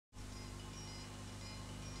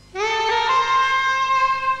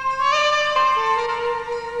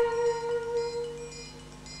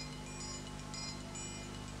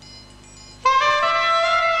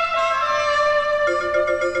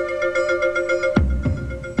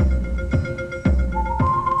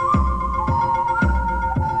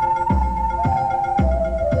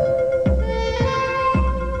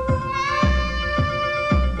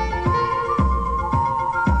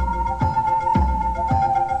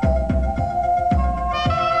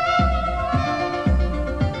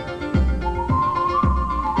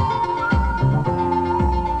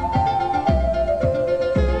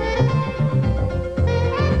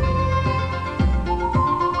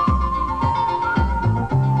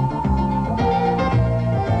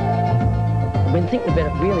I've been thinking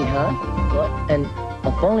about it really hard, right? And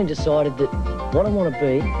I finally decided that what I want to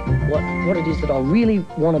be, what it is that I really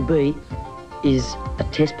want to be, is a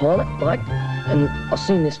test pilot, like. And I've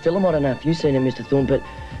seen this film, I don't know if you've seen it, Mr. Thorne, but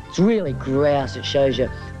it's really grouse. It shows you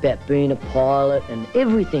about being a pilot and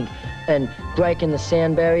everything, and breaking the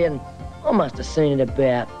sound barrier, and I must have seen it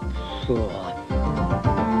about...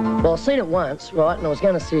 Well, I've seen it once, right, and I was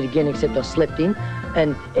going to see it again, except I slept in.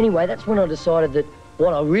 And anyway, that's when I decided that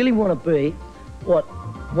what I really want to be, what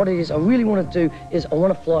it is I really want to do is I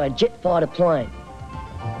want to fly a jet fighter plane.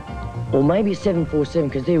 Or maybe a 747,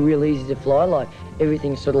 because they're real easy to fly, like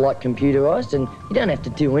everything's sort of like computerised, and you don't have to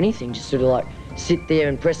do anything, just sort of like sit there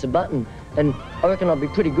and press a button. And I reckon I'll be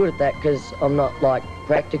pretty good at that because I'm not like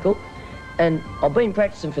practical. And I've been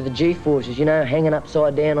practicing for the G-forces, you know, hanging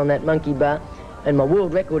upside down on that monkey bar. And my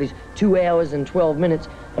world record is 2 hours and 12 minutes,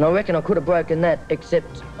 and I reckon I could have broken that,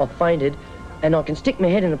 except I fainted, and I can stick my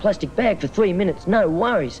head in a plastic bag for 3 minutes, no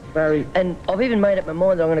worries. Barry. And I've even made up my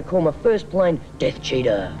mind that I'm going to call my first plane Death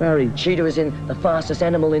Cheetah. Barry. Cheetah is in the fastest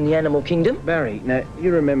animal in the animal kingdom. Barry, now,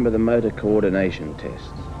 you remember the motor coordination tests?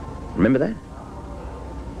 Remember that?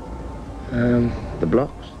 The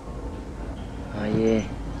blocks? Oh, yeah,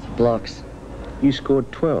 the blocks. You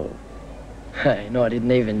scored 12. Hey, no, I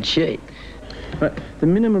didn't even cheat. But the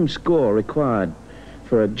minimum score required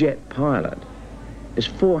for a jet pilot is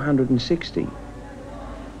 460.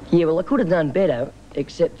 Yeah, well, I could have done better,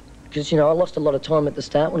 except because, you know, I lost a lot of time at the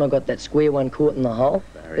start when I got that square one caught in the hole.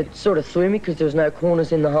 Barry. It sort of threw me because there was no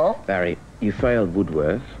corners in the hole. Barry, you failed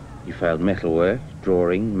woodwork, you failed metalwork,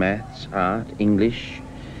 drawing, maths, art, English.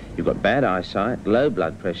 You've got bad eyesight, low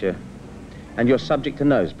blood pressure, and you're subject to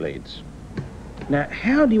nosebleeds. Now,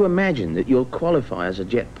 how do you imagine that you'll qualify as a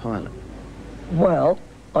jet pilot? Well,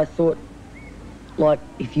 I thought, like,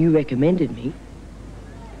 if you recommended me...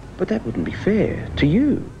 But that wouldn't be fair to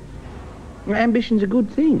you. Ambition's a good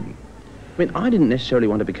thing. I mean, I didn't necessarily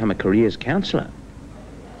want to become a careers counsellor.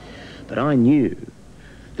 But I knew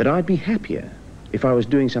that I'd be happier if I was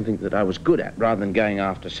doing something that I was good at rather than going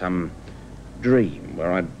after some dream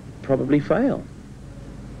where I'd probably fail.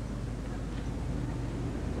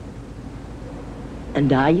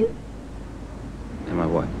 And are you? Am I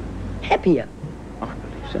what? Happier. I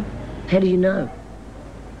believe so. How do you know?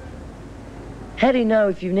 How do you know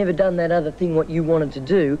if you've never done that other thing, what you wanted to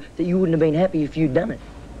do, that you wouldn't have been happy if you'd done it?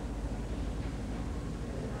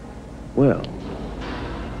 Well,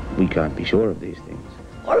 we can't be sure of these things.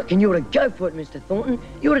 I reckon you ought to go for it, Mr. Thornton.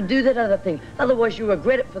 You ought to do that other thing. Otherwise you'll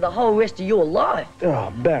regret it for the whole rest of your life.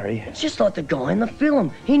 Oh, Barry. It's just like the guy in the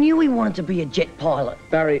film. He knew he wanted to be a jet pilot.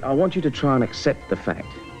 Barry, I want you to try and accept the fact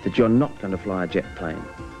that you're not going to fly a jet plane.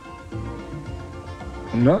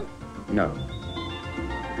 I'm not? No.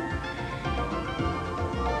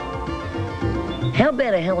 How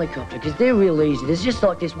about a helicopter? Because they're real easy. There's just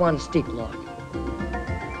like this one stick, like.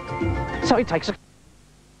 So he takes a...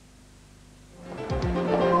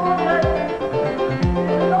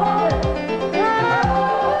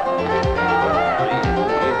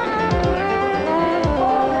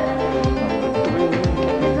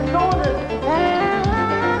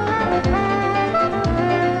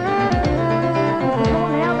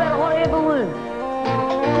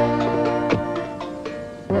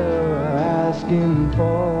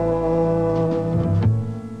 For